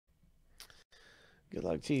Good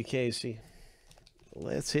luck to you, Casey.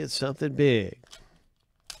 Let's hit something big.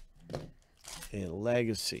 And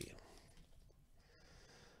Legacy.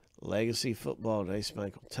 Legacy football. Nice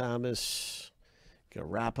Michael Thomas.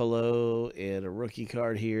 Garoppolo. And a rookie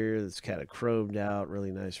card here that's kind of chromed out.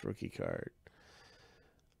 Really nice rookie card.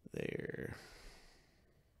 There.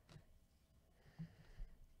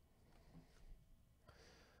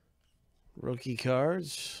 Rookie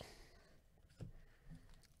cards.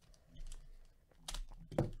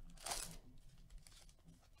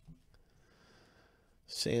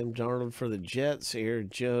 Sam Darnold for the Jets. Aaron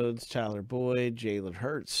Jones, Tyler Boyd, Jalen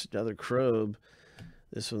Hurts, another Krobe.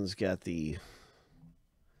 This one's got the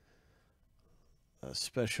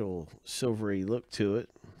special silvery look to it.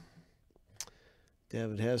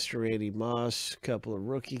 Devin Hester, Randy Moss, a couple of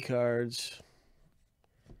rookie cards.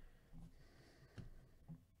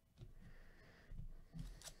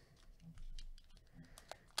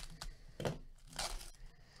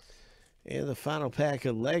 And the final pack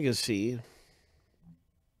of Legacy.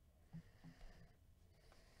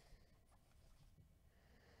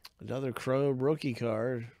 Another Crow rookie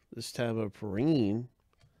card, this time a Perrine.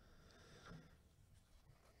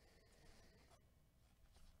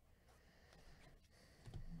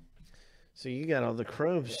 So you got all the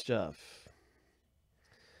Chrome stuff.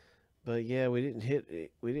 But yeah, we didn't hit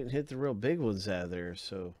the real big ones out there,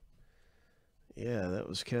 so yeah, that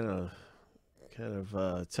was kind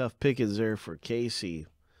of tough pickings there for Casey,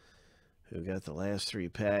 who got the last three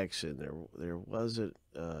packs, and there wasn't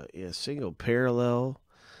a single parallel.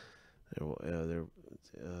 They're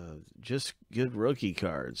just good rookie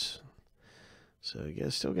cards. So I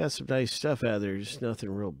guess still got some nice stuff out there, just nothing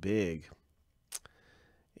real big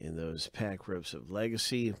in those pack rips of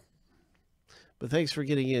Legacy. But thanks for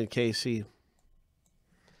getting in, Casey.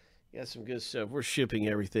 You got some good stuff. We're shipping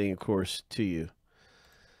everything, of course, to you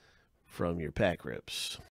from your pack rips.